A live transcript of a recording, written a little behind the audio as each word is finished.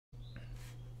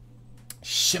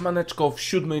Siemaneczko, w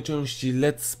 7. części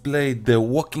Let's Play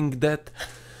The Walking Dead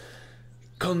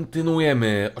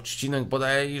kontynuujemy odcinek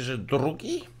bodajże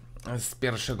drugi z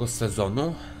pierwszego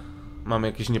sezonu. Mamy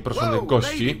jakichś nieproszonych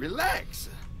gości. Relax.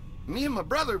 Me and my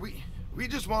brother, we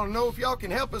just want to know if y'all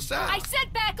can help us out. I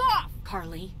said back off,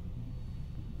 Carly.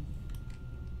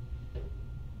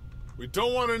 We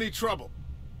don't want any trouble.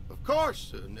 Of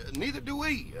course, neither do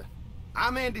we.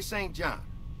 I'm Andy St. John.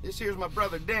 This here's my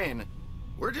brother Dan.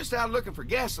 We're just out looking for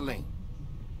gasoline.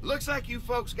 Looks like you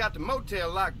folks got the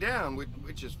motel locked down,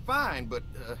 which is fine, but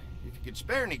if you could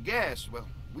spare any gas, well,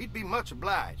 we'd be much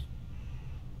obliged.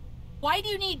 Why do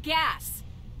you need gas?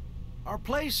 Our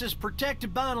place is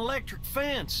protected by an electric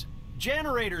fence.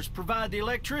 Generators provide the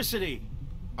electricity.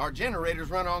 Our generators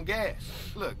run on gas.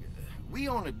 Look, we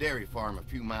own a dairy farm a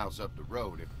few miles up the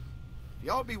road. If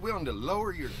y'all be willing to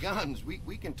lower your guns,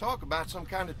 we can talk about some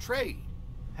kind of trade.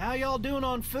 How y'all doing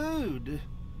on food?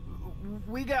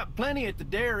 We got plenty at the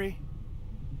dairy.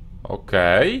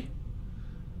 Okej.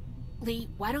 Lee,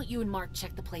 why don't you and Mark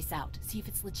check the place out, see if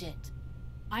it's legit.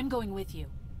 I'm going with you.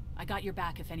 I got your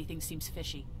back if anything seems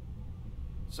fishy.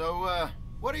 So,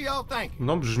 what are y'all thinking?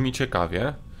 No, brzmi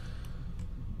ciekawie.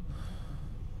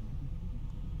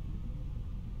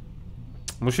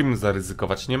 Musimy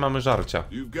zaryzykować, nie mamy żarcia.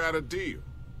 You've got a deal.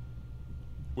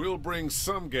 We'll bring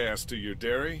some gas to your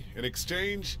dairy. In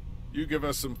exchange, you give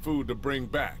us some food to bring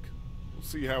back. We'll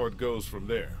see how it goes from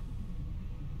there.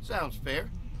 Sounds fair.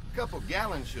 A couple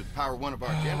gallons should power one of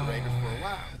our generators for a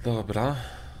while. Dobra.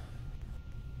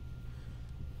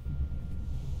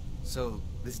 So,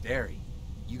 this dairy,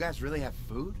 you guys really have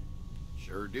food?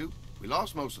 Sure do. We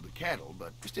lost most of the cattle,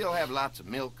 but we still have lots of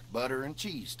milk, butter, and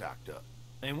cheese stocked up.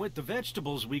 And with the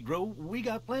vegetables we grow, we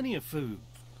got plenty of food.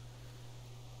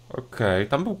 Okej,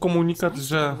 tam był komunikat,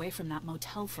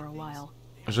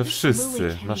 że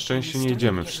wszyscy. Na szczęście nie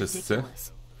jedziemy wszyscy.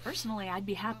 Personally, I'd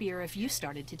be happier if you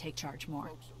started to take charge more.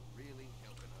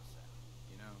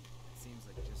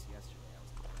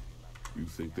 You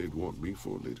think they'd want me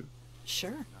for a leader?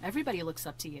 Sure, everybody looks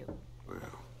up to you. Well,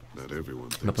 not everyone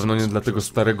thinks Na pewno nie I'm dla tego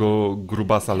trustworthy. starego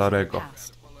grubasa Larego.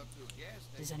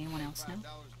 Does anyone else know?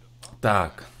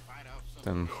 Tak.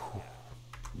 Ten...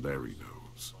 Larry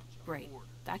knows. Great.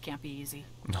 That can't be easy.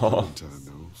 No. Valentine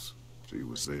knows. She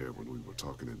was there when we were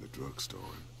talking in the drugstore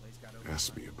and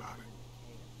asked me about it.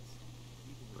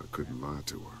 I couldn't lie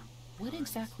to her. What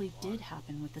exactly did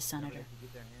happen with the senator?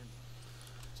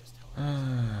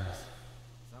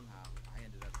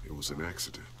 It was an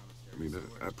accident. I mean,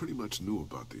 I pretty much knew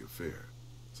about the affair.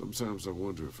 Sometimes I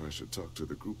wonder if I should talk to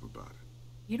the group about it.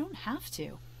 You don't have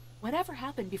to. Whatever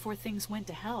happened before things went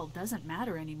to hell doesn't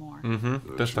matter anymore.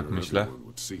 Też tak myślę. Everyone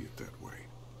would see it that way.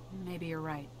 Maybe you're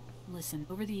right. Listen,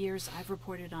 over the years, I've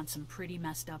reported on some pretty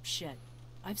messed up shit.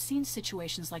 I've seen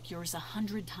situations like yours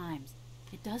 100 times.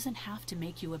 It doesn't have to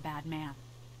make you a bad man.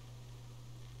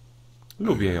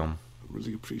 Lubię ją. I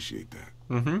really appreciate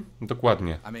that.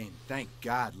 Dokładnie. I mean, thank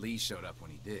God Lee showed up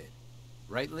when he did.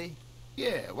 Right, Lee?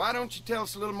 Yeah, why don't you tell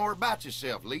us a little more about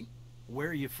yourself, Lee? Where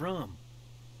are you from?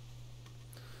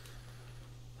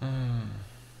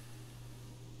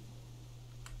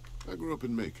 I grew up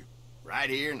in Macon. Right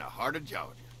here in the heart of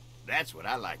Georgia. That's what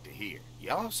I like to hear.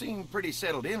 Y'all seem pretty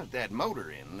settled in at that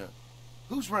motor inn.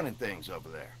 Who's running things over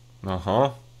there?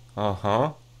 Aha.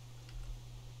 Aha.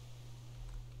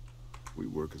 We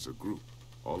work as a group,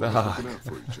 all of us looking out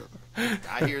for each other.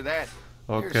 I hear that.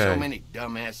 There's Okay. so many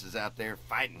dumbasses out there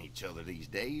fighting each other these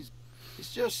days.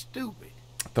 It's just stupid.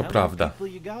 To How many prawda. people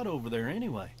you got over there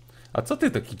anyway? A co ty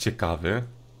taki ciekawy?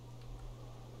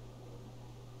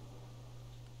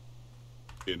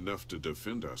 Enough to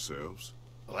defend ourselves.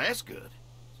 Well, that's good.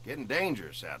 It's getting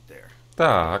dangerous out there.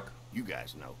 Tak. You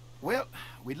guys know. Well,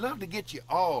 we'd love to get you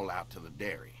all out to the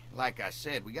dairy. Like I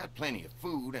said, we got plenty of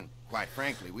food, and quite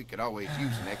frankly, we could always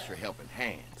use an extra helping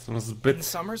hand. Są zbyt In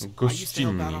summers, I used to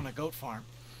help out on gościnni. a goat farm.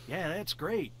 Yeah, that's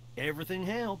great. Everything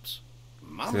helps.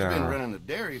 Mom's Yeah. been running the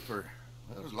dairy for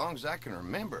well, as long as I can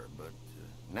remember, but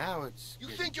now it's... You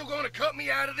think you're gonna cut me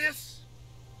out of this?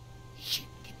 Shit,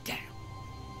 get down.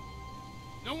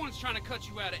 No one's trying to cut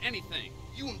you out of anything.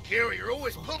 You and Gary are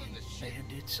always pulling this shit.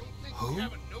 Bandits. Don't think Who? you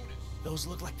haven't noticed. Those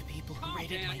look like the people who Calm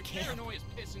raided down, my your camp. paranoia's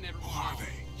pissing everyone Who are off.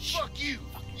 they? Fuck you.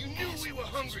 You knew we were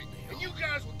hungry, and you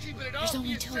guys were keeping it all There's for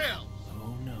only two of yourselves.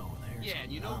 Oh no, there's Yeah,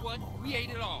 and you know a what? lot We more. ate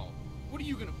it all. What are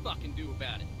you gonna fucking do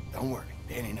about it? Don't worry,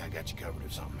 Danny and I got you covered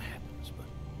if something happens, but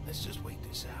let's just wait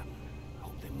this out and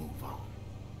hope they move on.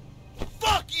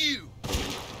 Fuck you!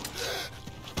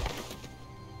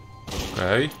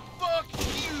 Okej. Fuck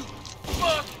you!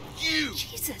 Fuck you!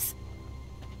 Jesus.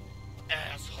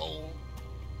 Asshole!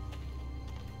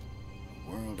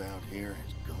 world out here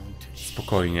has gone to shit.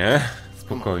 Spokojnie,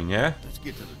 spokojnie. Let's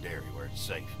get to the dairy where it's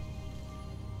safe.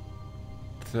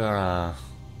 Ta.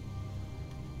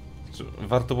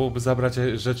 Warto byłoby zabrać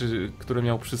rzeczy, które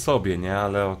miał przy sobie, nie?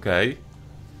 Ale okej.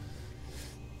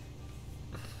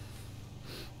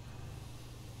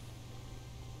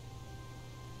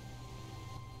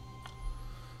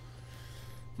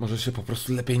 Może się po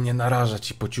prostu lepiej nie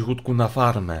narażać i po cichutku na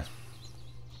farmę.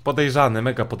 Podejrzane,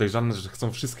 mega podejrzane, że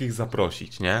chcą wszystkich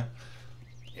zaprosić, nie?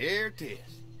 Here it is.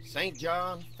 St.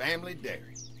 John Family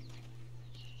Dairy.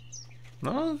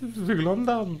 No,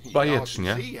 wygląda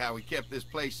bajecznie. See how we kept this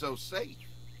place so safe.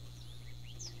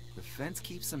 The fence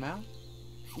keeps them out?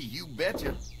 You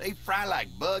betcha. They fry like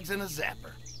bugs in a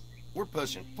zapper. We're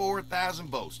pushing 4,000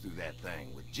 volts through that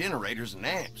thing with generators and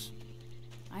amps.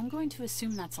 I'm going to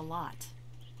assume that's a lot.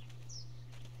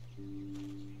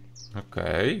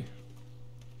 Okej.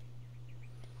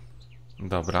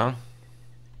 Dobra.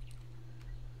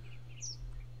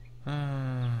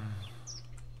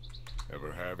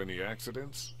 Ever have any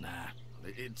accidents? Nah,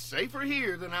 it's safer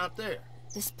here than out there.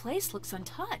 This place looks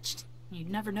untouched. You'd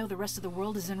never know the rest of the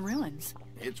world is in ruins.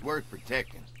 It's worth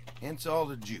protecting, hence all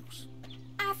the juice.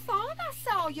 I thought I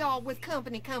saw y'all with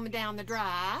company coming down the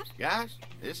drive. Guys,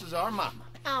 this is our mama.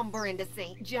 I'm Brenda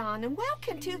St. John, and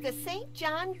welcome to the St.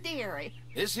 John Dairy.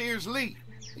 This here's Lee.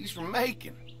 He's from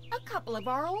Macon. A couple of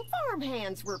our old farm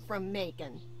hands were from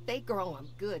Macon. They grow 'em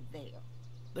good there.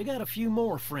 They got a few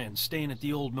more friends staying at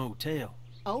the old motel.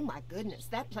 Oh my goodness,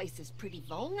 that place is pretty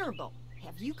vulnerable.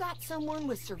 Have you got someone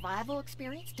with survival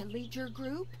experience to lead your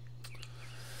group?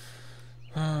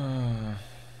 I'll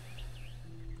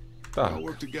Tak.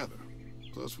 work together.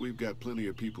 Plus, we've got plenty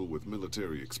of people with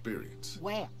military experience.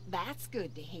 Well, that's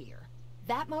good to hear.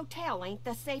 That motel ain't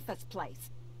the safest place.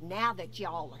 Now that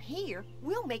y'all are here,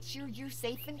 we'll make sure you're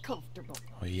safe and comfortable.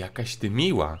 Oj, jakaś ty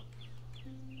miła.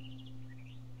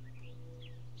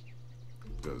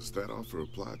 Does that offer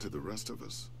apply to the rest of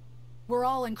us? We're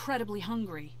all incredibly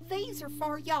hungry. These are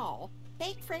for y'all.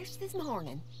 Baked fresh this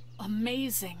morning.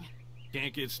 Amazing.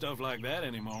 Can't get stuff like that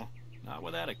anymore. Not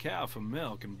without a cow for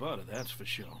milk and butter, that's for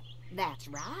sure. That's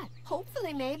right.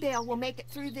 Hopefully Maybelle will make it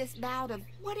through this bout of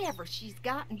whatever she's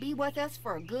got and be with us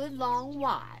for a good long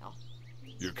while.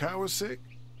 Your cow is sick?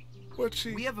 What's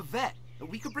she? We have a vet.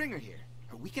 We could bring her here.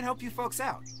 We can help you folks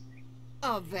out.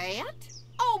 A vet?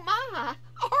 Oh my!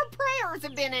 Our prayers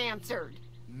have been answered.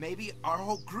 Maybe our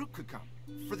whole group could come.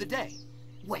 For the day.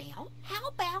 Well, how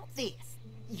about this?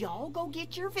 Y'all go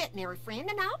get your veterinary friend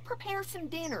and I'll prepare some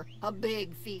dinner. A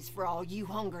big feast for all you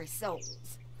hungry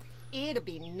souls. It'll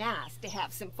be nice to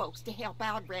have some folks to help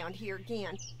out around here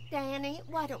again. Danny,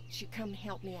 why don't you come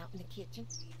help me out in the kitchen?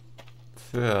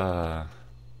 Ta.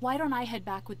 Why don't I head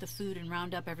back with the food and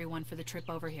round up everyone for the trip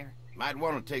over here? Might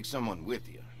want to take someone with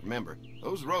you. Remember,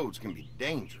 those roads can be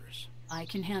dangerous. I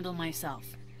can handle myself.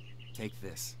 Take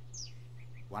this.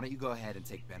 Why don't you go ahead and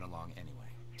take Ben along anyway?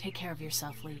 Take care of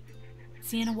yourself, Lee.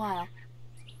 See you in a while.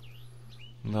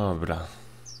 Dobra.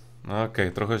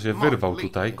 Okej, trochę się wyrwał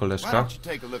tutaj, koleżka.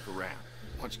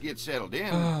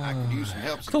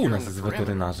 Kto u nas jest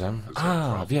weterynarzem?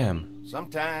 A, wiem.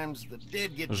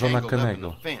 Żona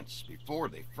Kennego.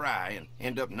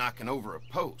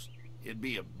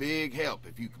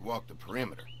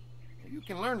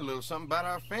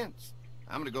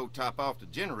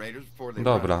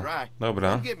 Dobra,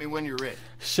 dobra.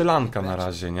 Sielanka na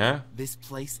razie, nie?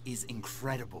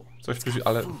 Coś tu się,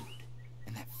 ale...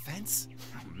 And that fence?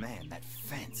 Oh man, that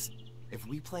fence. If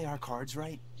we play our cards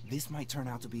right, this might turn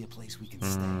out to be a place we can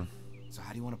stay. So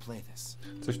how do you want to play this?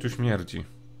 Coś tu śmierdzi.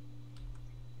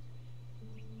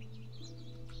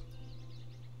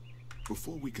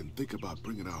 Before we can think about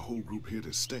bringing our whole group here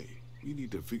to stay, we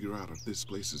need to figure out if this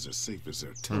place is as safe as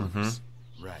they're telling us.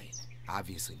 Right.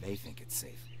 Obviously they think it's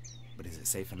safe. But is it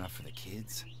safe enough for the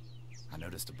kids? I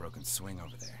noticed a broken swing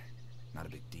over there. Not a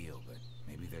big deal, but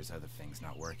maybe there's other things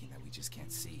not working that we just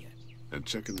can't see yet. And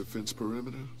checking the fence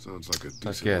perimeter sounds like a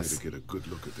decent way to get a good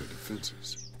look at their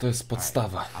defenses. To jest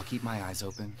podstawa. Right, I'll keep my eyes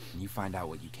open and you find out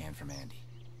what you can from Andy.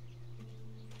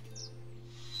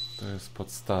 To jest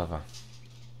podstawa.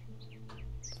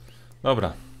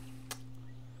 Dobra.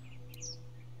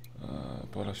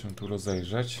 Pora się tu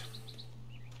rozejrzeć.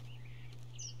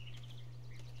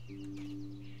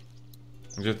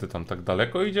 Gdzie ty tam tak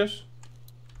daleko idziesz?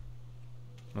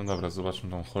 No dobra, zobaczmy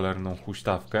tą cholerną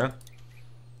huśtawkę.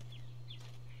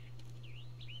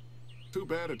 Too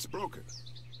bad it's broken.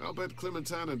 I'll bet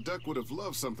Clementine and Duck would have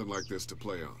loved something like this to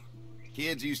play on.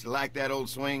 Kids used to like that old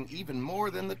swing even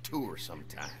more than the tour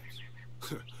sometimes.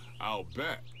 I'll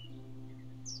bet.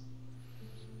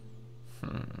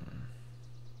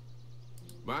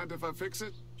 Mind if I fix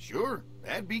it? Sure,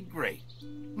 that'd be great.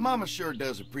 Mama sure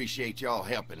does appreciate y'all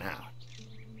helping out.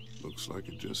 Looks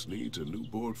like it just needs a new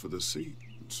board for the seat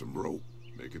and some rope.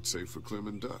 Make it safe for Clem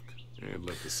and Duck. And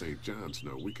let the St. John's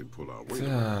know we can pull our weight.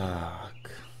 Tak.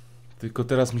 Tylko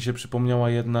teraz mi się przypomniała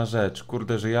jedna rzecz.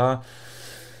 Kurde, że ja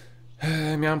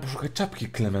miałem poszukać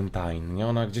czapki Clementine, nie?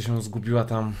 Ona gdzieś ją zgubiła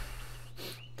tam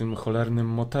w tym cholernym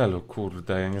motelu.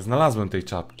 Kurde, ja nie znalazłem tej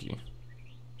czapki.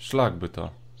 Szlak by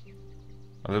to.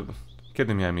 Ale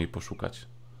kiedy miałem jej poszukać?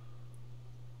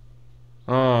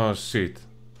 O, shit.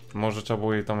 Może trzeba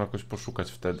było jej tam jakoś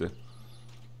poszukać wtedy.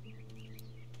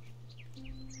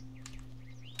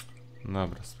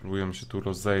 Dobra, spróbujemy się tu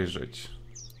rozejrzeć.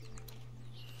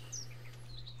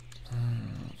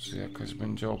 Czy jakaś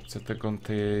będzie opcja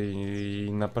tej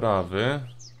naprawy?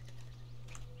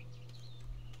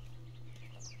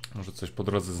 Może coś po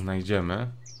drodze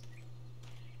znajdziemy.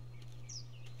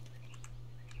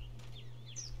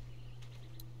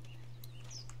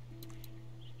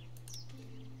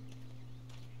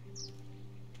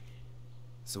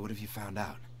 So what have you found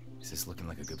out? Is this looking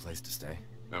like a good place to stay?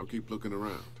 I'll keep looking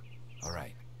around. All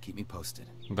right, keep me posted.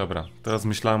 Dobra, teraz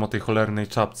myślałem o tej cholernej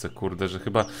czapce, kurde, że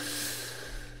chyba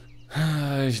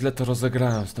źle to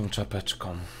rozegrałem z tą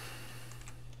czapeczką.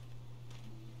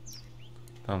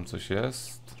 Tam coś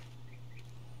jest.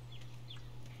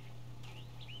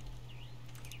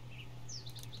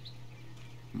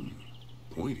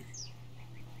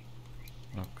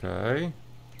 Okej.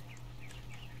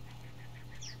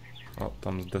 O,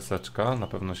 tam deseczka, na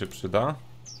pewno się przyda.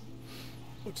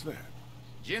 What's that?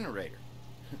 Generator.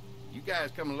 You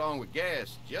guys come along with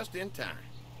gas just in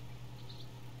time.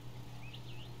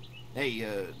 Hey,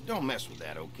 don't mess with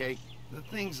that, okay? The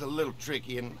thing's a little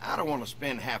tricky and I don't want to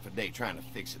spend half a day trying to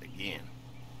fix it again.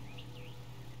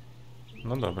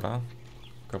 No dobra,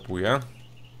 kapuję.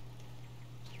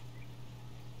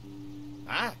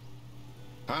 Hi.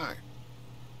 Hi.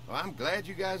 Well, I'm glad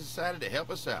you guys decided to help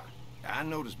us out. I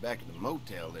noticed back at the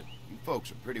motel that you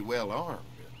folks are pretty well armed.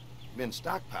 Been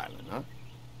stockpiling, huh?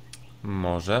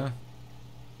 Może.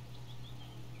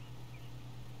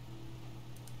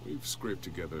 We've scraped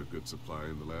together a good supply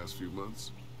in the last few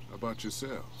months. How about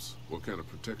yourselves? What kind of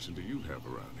protection do you have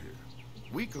around here?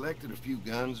 We collected a few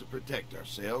guns to protect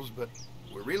ourselves, but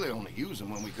we really only use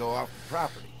them when we go off the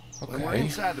property. When we're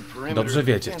inside the perimeter, Dobrze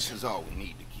wiedzieć. defense is all we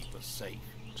need to keep us safe.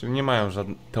 Czyli nie mają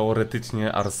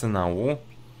teoretycznie arsenału.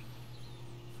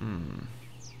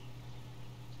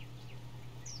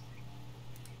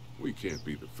 We can't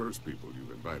be the first people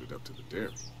you've invited up to the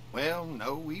dairy. Well,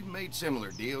 no, we've made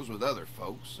similar deals with other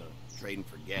folks, trading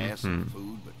for gas and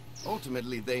food, but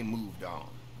ultimately they moved on,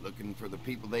 looking for the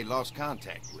people they lost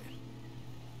contact with.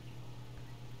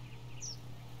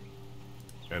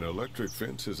 An electric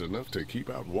fence is enough to keep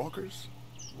out walkers?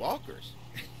 Walkers?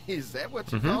 Is that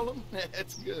what you call them?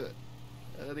 That's good.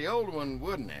 The old one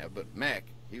wouldn't have, but Mac,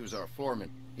 he was our foreman,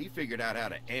 he figured out how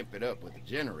to amp it up with the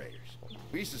generators.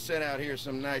 We used to sit out here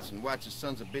some nights and watch the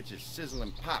sons of bitches sizzle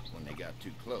and pop when they got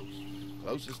too close.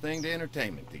 Closest thing to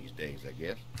entertainment these days, I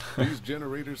guess. These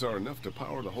generators are enough to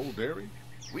power the whole dairy?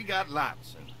 We got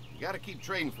lots, and we gotta keep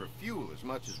trading for fuel as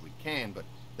much as we can, but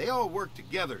they all work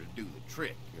together to do the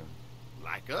trick.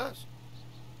 Like us.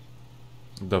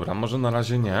 Dobra, może na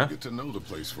razie nie.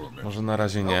 Może na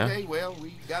razie nie.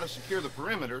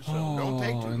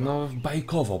 O, no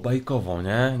bajkowo,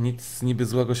 nie? Nic niby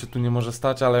złego się tu nie może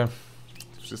stać, ale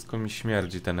wszystko mi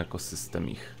śmierdzi, ten ekosystem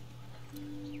ich.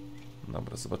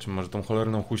 Dobra, zobaczymy, może tą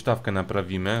cholerną huśtawkę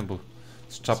naprawimy, bo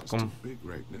z czapką...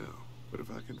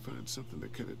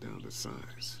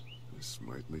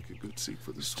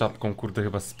 Z czapką, kurde,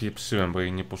 chyba spieprzyłem, bo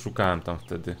jej nie poszukałem tam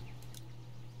wtedy.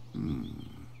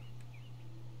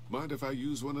 Mind if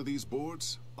I use one of these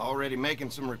boards? Already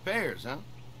making some repairs, huh?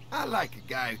 I like a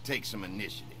guy who takes some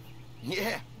initiative.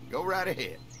 Yeah, go right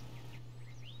ahead.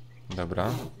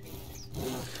 Dobra.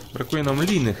 Brakuje nam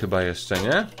liny chyba jeszcze,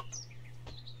 nie?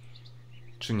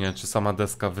 Czy nie? Czy sama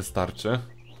deska wystarczy?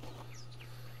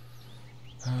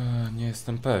 Nie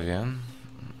jestem pewien.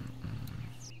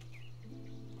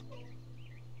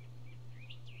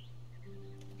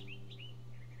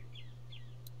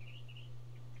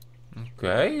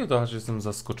 Okej, to aż jestem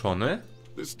zaskoczony.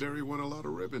 This dairy won a lot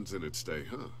of ribbons in its day,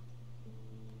 huh?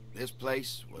 This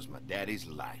place was my daddy's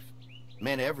life.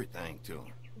 Meant everything to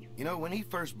him. You know, when he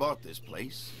first bought this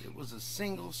place, it was a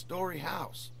single-story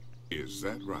house. Is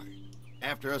that right?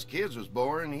 After us kids was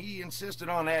born, he insisted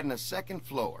on adding a second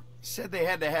floor. Said they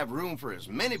had to have room for as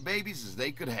many babies as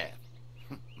they could have.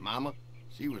 Mama,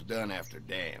 she was done after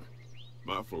Dan.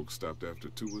 My folks stopped after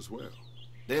 2 as well.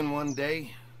 Then one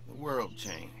day, the world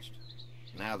changed.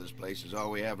 Now this place is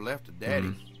all we have left of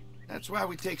Daddy. That's why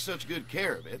we take such good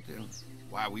care of it, and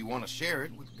why we want to share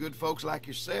it with good folks like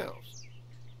yourselves.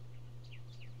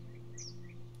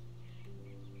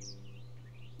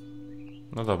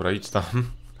 No dobra, idź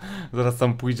tam. Zaraz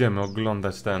tam pójdziemy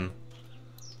oglądać ten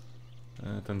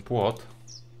płot.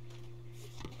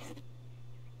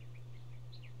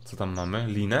 Co tam mamy?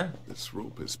 Linę?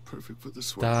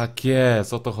 Tak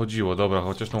jest, o to chodziło. Dobra,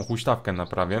 chociaż tą huśtawkę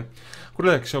naprawię.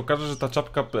 Kurde, jak się okaże, że ta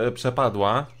czapka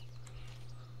przepadła.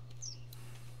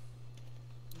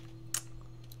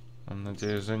 Mam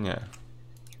nadzieję, że nie.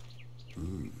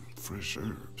 Fresh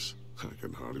herbs. I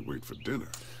can hardly wait for dinner.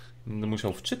 Będę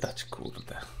musiał wczytać,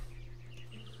 kurde.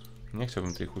 Nie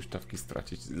chciałbym tej huśtawki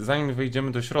stracić. Zanim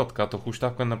wejdziemy do środka, to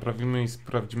huśtawkę naprawimy i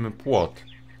sprawdzimy płot.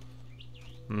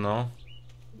 No.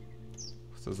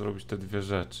 Chcę zrobić te dwie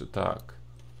rzeczy, tak.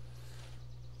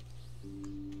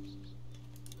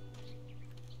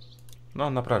 No,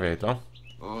 naprawiaj to.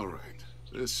 All right.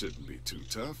 This shouldn't be too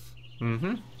tough.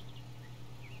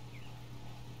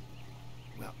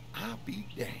 Well, I'll be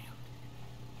damned.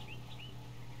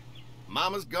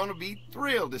 Mama's gonna be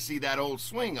thrilled to see that old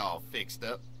swing all fixed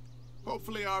up.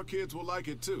 Hopefully our kids will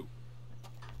like it too.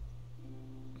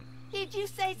 Did you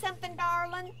say something,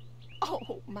 darling?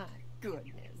 Oh, my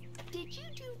goodness. Did you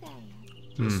do that?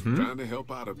 Just trying to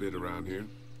help out a bit around here.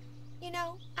 You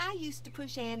know, I used to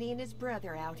push Andy and his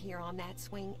brother out here on that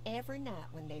swing every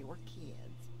night when they were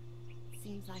kids.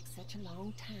 Seems like such a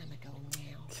long time ago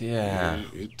now. Yeah.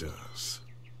 It does.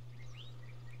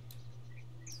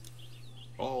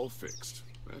 All fixed.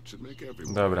 That should make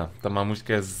everyone. Dobra, ta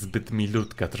mamuśka jest zbyt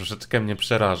milutka, troszeczkę mnie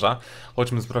przeraża.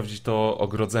 Chodźmy sprawdzić to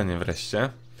ogrodzenie wreszcie.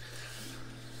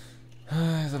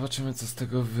 Zobaczymy, co z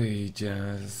tego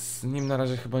wyjdzie. Z nim na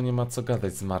razie chyba nie ma co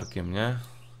gadać z Markiem, nie?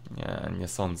 Nie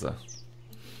sądzę.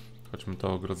 Chodźmy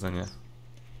to ogrodzenie.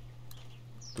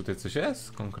 Tutaj coś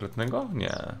jest konkretnego?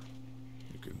 Nie.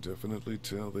 You can definitely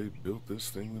tell they built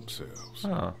this thing themselves.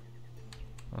 A.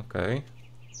 Okej.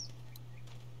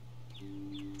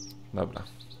 Dobra.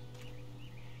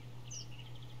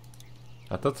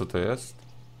 A to co to jest?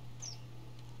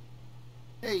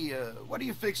 Hey, what are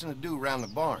you fixing to do around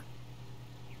the barn?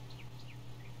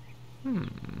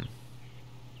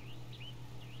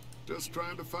 Just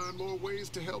trying to find more ways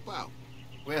to help out.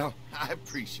 Well, I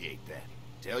appreciate that.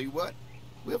 Tell you what,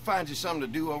 we'll find you something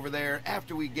to do over there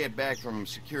after we get back from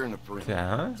securing the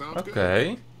perimeter. Tak,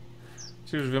 okej.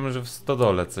 Czyli już wiemy, że w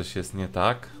stodole coś jest nie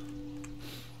tak.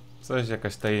 Coś,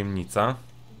 jakaś tajemnica.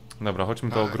 Dobra,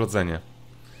 chodźmy to ogrodzenie.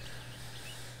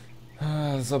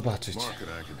 Zobaczyć. Mark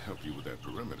and I can help you with that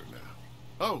perimeter now.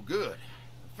 Oh, good.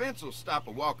 The fence will stop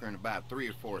a walker in about 3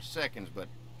 or 4 seconds, but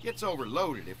gets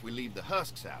overloaded if we leave the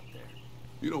husks out there.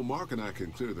 You know, Mark and I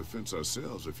can clear the fence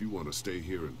ourselves if you want to stay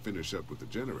here and finish up with the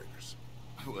generators.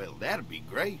 Well, that'd be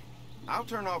great. I'll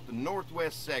turn off the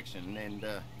northwest section, and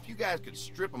if you guys could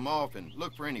strip them off and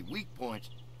look for any weak points,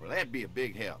 well, that'd be a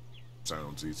big help.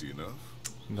 Sounds easy enough.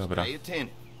 Dobra. Stay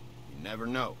attentive. You never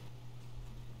know.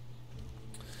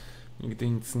 Nigdy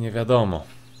nic nie wiadomo.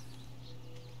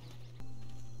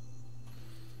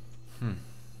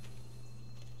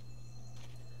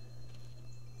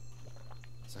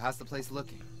 So how's the place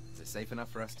looking? Is it safe enough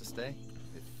for us to stay?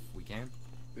 If we can?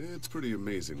 It's pretty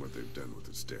amazing what they've done with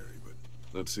this dairy, but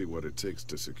let's see what it takes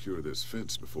to secure this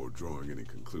fence before drawing any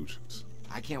conclusions.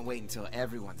 I can't wait until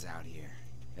everyone's out here.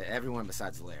 Everyone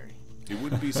besides Larry. It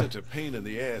wouldn't be such a pain in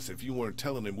the ass if you weren't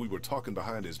telling him we were talking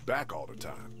behind his back all the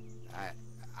time.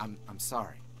 I'm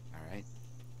sorry, all right?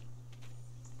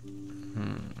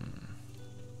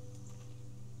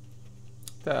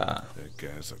 That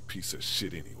guy's a piece of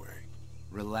shit anyway.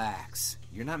 Relax.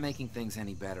 You're not making things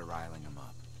any better riling him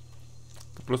up.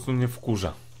 Po prostu mnie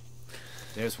wkurza.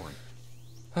 There's one.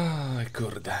 Oj,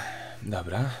 kurde.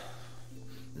 Dobra.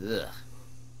 Ugh.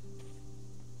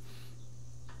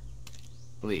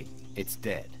 Lee, it's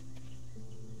dead.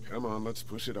 Come on, let's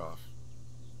push it off.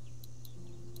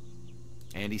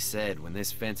 Andy said when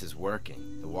this fence is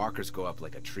working, the walkers go up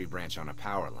like a tree branch on a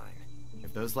power line.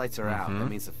 If those lights are out, that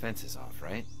means the fence is off,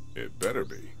 right? It better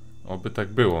be. Oby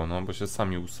tak było, no bo się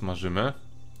sami usmażymy.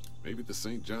 Maybe the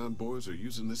St. John boys are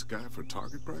using this guy for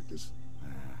target practice?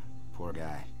 Poor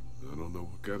guy. I don't know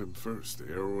what got him first,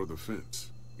 the arrow or the fence.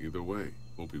 Either way,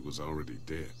 Opie was already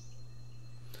dead.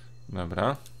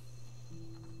 Dobra.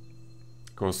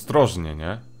 Tylko ostrożnie,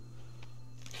 nie?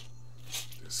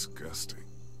 Disgusting.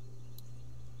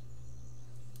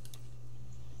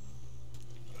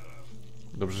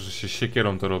 Dobrze, że się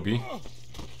siekierą to robi.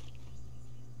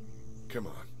 Come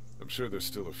on. I'm sure there's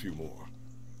still a few more.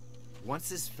 Once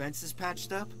this fence is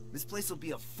patched up, this place will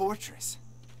be a fortress.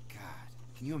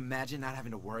 God, Can you imagine not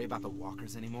having to worry about the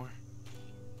walkers anymore?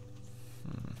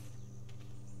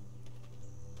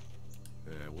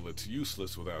 Well, it's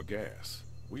useless without gas.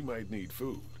 We might need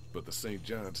food, but the St.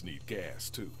 John's need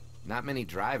gas, too. Not many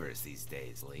drivers these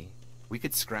days, Lee. We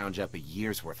could scrounge up a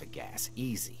year's worth of gas,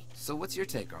 easy. So what's your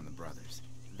take on the brothers?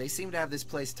 They seem to have this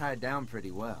place tied down pretty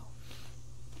well.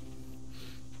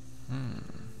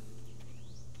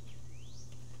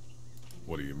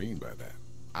 What do you mean by that?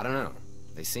 I don't know.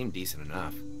 They seem decent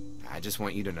enough. I just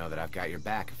want you to know that I've got your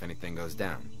back if anything goes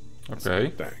down.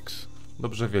 Okej. Thanks.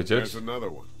 Dobrze wiedzieć. There's another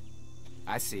one.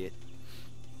 I see it.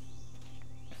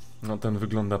 No ten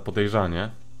wygląda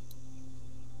podejrzanie.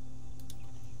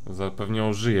 Zapewne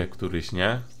ożyje któryś,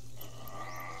 nie?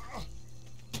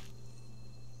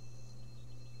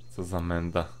 Co za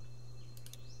menda.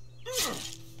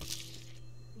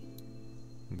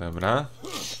 Dobra.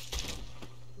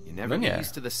 No nie.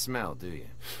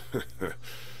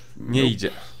 Nie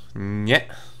idzie. Nie.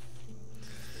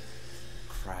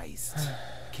 Christ.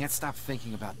 Can't stop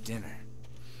thinking about dinner.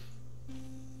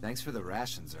 Thanks for the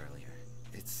rations earlier.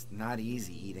 It's not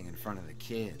easy eating in front of the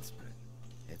kids, but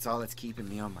it's all that's keeping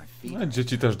me on my feet. No,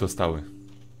 dzieci też dostały.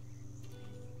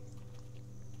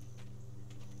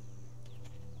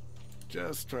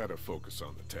 Just try to focus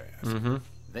on the task.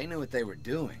 They knew what they were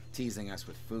doing, teasing us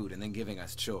with food and then giving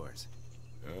us chores.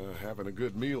 Having a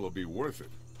good meal will be worth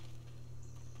it.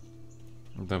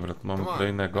 Dobra, tu mamy Come on,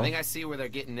 kolejnego. I think I see where they're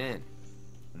getting in.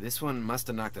 This one must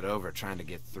have knocked it over trying to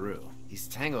get through. He's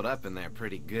tangled up in there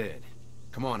pretty good.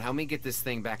 Come on, help me get this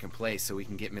thing back in place so we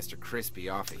can get Mr. Crispy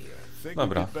off of here. I think we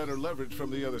get better leverage from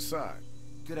the other side.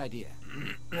 Good idea.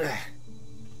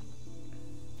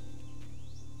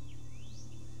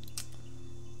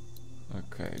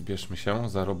 Okej, bierzmy się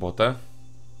za robotę.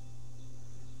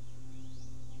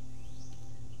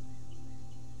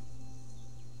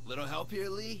 Little help here,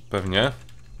 Lee? Pewnie.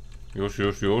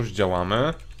 Już,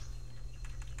 działamy.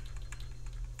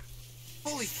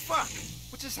 Holy fuck!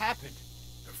 What just happened?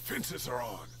 The fences are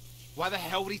on. Why the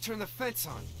hell would he turn the fence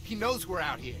on? He knows we're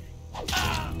out here. I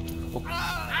told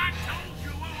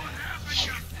you what would happen,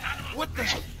 you son of a... What the?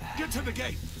 Get to the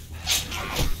gate.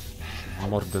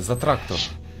 Mordę, za traktor.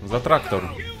 Za traktor.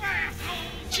 You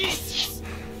assholes! Jesus!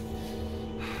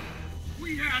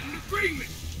 We had an agreement.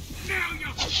 Now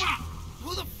you're fucked.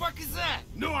 Who the fuck is that?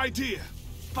 No idea.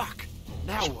 Fuck.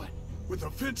 Now what? With a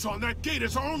fence on that gate,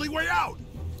 it's our only way out.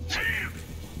 Damn!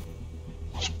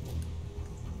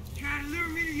 Trying to lure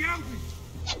me to the open.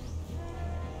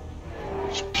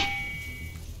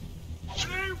 It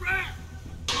ain't right.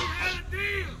 We had a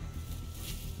deal.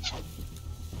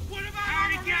 What about I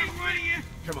already got one of you?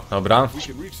 Come on. Dobra. We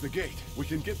can reach the gate. We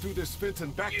can get through this fence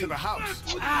and back to the house.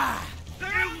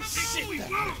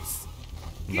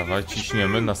 Dawaj,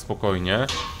 ciśniemy na spokojnie.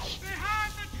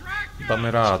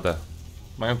 Damy radę.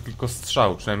 Mają tylko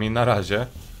strzał, przynajmniej na razie.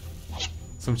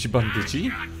 Są ci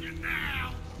bandyci?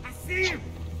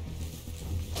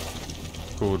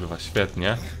 Kurwa,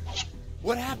 świetnie.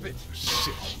 What happened?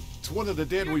 Shit. It's one of the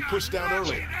dead we pushed down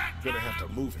earlier. Gonna have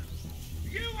to move it.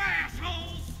 You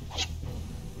assholes!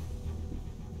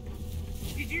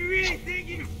 Did you really think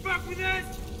you could fuck with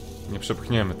us? Nie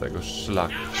przepchniemy tego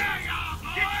szlaku.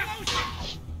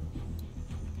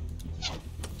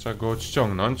 Trzeba go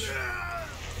odciągnąć.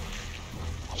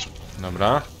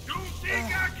 Dobra.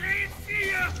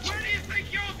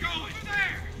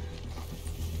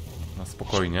 Na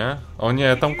spokojnie. O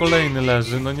nie, tam kolejny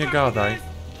leży, no nie gadaj.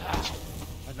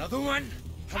 Another one?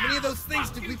 How many of those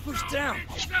things did we push down?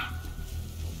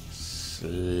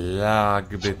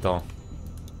 Szlak by to.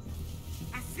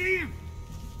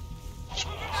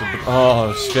 Żeby...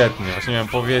 O, świetnie. Właśnie miałem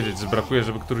powiedzieć, że brakuje,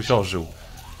 żeby któryś ożył.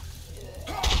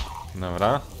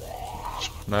 Dobra.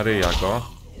 Na ryja go.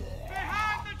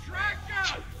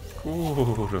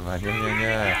 Kurwa,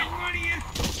 nie.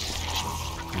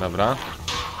 Dobra.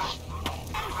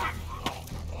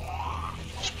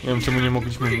 Nie wiem, czemu nie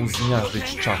mogliśmy mu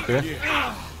zmiażdżyć czachy.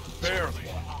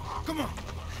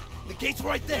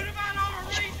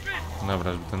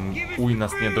 Dobra, żeby ten uj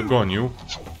nas nie dogonił.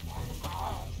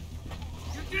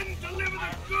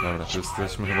 Dobra, tu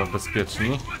jesteśmy chyba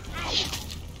bezpieczni.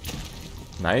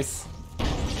 Nice.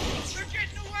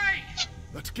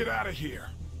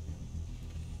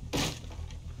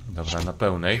 Dobra, na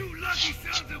pełnej.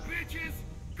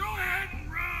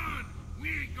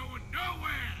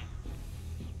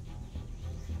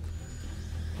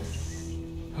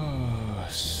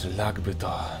 O, szlak by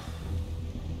to.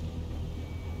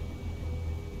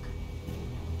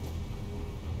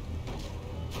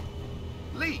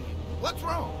 Lee, what's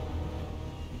wrong?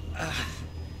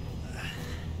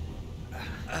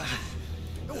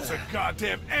 It was a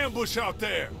goddamn ambush out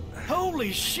there!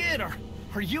 Holy shit,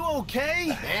 are you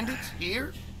okay? Bandits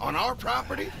here? On our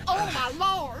property? Oh, my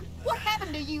lord! What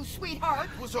happened to you, sweetheart?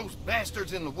 It was those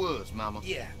bastards in the woods, Mama.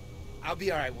 Yeah, I'll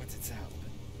be alright once it's out,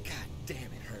 but god damn,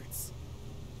 it hurts.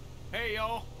 Hey,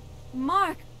 y'all.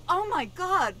 Mark, oh my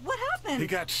god, what happened? He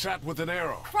got shot with an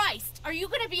arrow. Christ, are you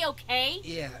gonna be okay?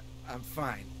 Yeah, I'm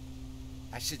fine.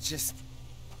 I should just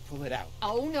pull it out.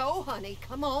 Oh, no, honey.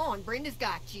 Come on. Brenda's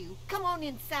got you. Come on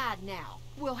inside now.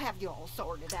 We'll have you all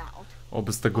sorted out.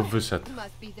 Oby z tego wyszedł.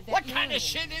 Must be the What kind veterinarian. of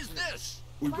shit is this?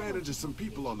 We ran into some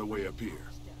people on the way up here.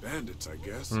 Bandits, I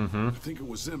guess. I think it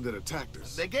was them that attacked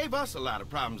us. They gave us a lot of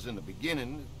problems in the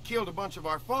beginning. Killed a bunch of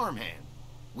our farmhands.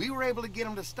 We were able to get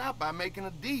them to stop by making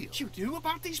a deal. You knew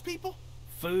about these people?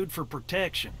 Food for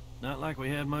protection. Not like we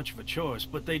had much of a choice,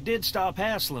 but they did stop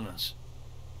hassling us.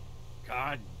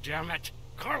 God damn it.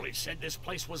 Carly said this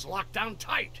place was locked down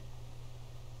tight.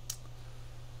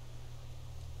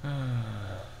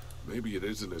 Maybe it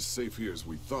isn't as safe here as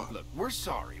we thought. Look, we're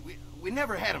sorry. We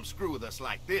never had them screw with us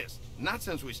like this. Not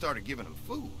since we started giving them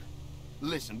food.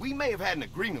 Listen, we may have had an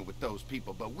agreement with those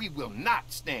people, but we will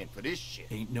not stand for this shit.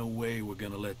 Ain't no way we're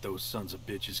gonna let those sons of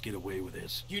bitches get away with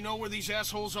this. You know where these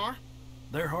assholes are?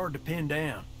 They're hard to pin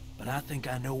down, but I think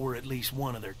I know where at least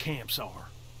one of their camps are.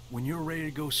 When you're ready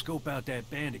to go scope out that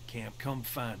bandit camp, come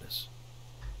find us.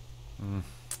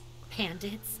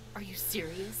 Bandits? Are you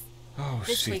serious? Oh,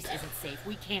 This shit. place isn't safe.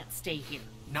 We can't stay here.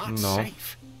 Not No.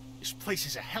 safe. This place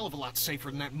is a hell of a lot safer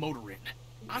than that motor inn.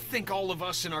 I think all of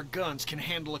us and our guns can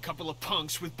handle a couple of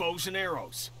punks with bows and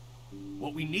arrows.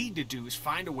 What we need to do is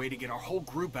find a way to get our whole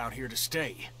group out here to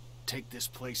stay. Take this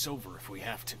place over if we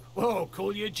have to. Whoa,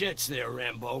 cool your jets there,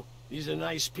 Rambo. These are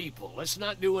nice people. Let's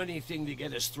not do anything to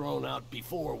get us thrown out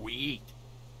before we eat.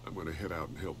 I'm gonna head out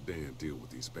and help Dan deal with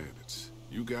these bandits.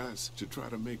 You guys should try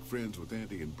to make friends with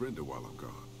Andy and Brenda while I'm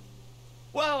gone.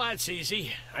 Well, that's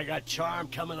easy. I got charm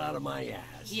coming out of my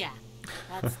ass. Yeah,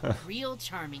 that's real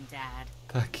charming, Dad.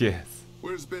 Tak jest.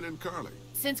 Where's Ben and Carly?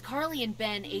 Since Carly and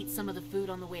Ben ate some of the food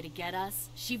on the way to get us,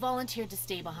 she volunteered to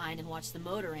stay behind and watch the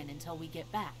motor inn until we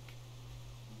get back.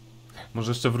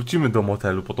 Może jeszcze wrócimy do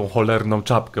motelu po tą cholerną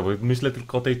czapkę, bo myślę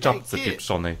tylko o tej czapce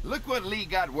pieprzonej. Look what Lee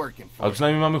got working for. Ale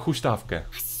przynajmniej mamy huśtawkę.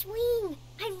 A swing!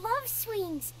 I love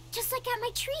swings! Just like at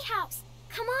my treehouse!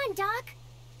 Come on, Doc!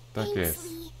 Tak Thanks, jest.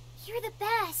 Lee. You're the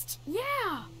best!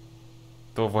 Yeah!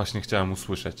 To właśnie chciałem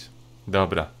usłyszeć.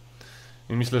 Dobra.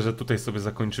 I myślę, że tutaj sobie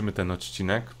zakończymy ten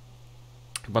odcinek.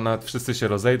 Chyba nawet wszyscy się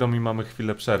rozejdą i mamy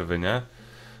chwilę przerwy, nie?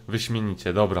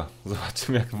 Wyśmienicie, dobra.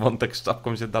 Zobaczymy, jak wątek z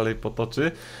czapką się dalej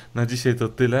potoczy. Na dzisiaj to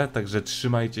tyle, także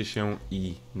trzymajcie się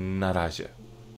i na razie.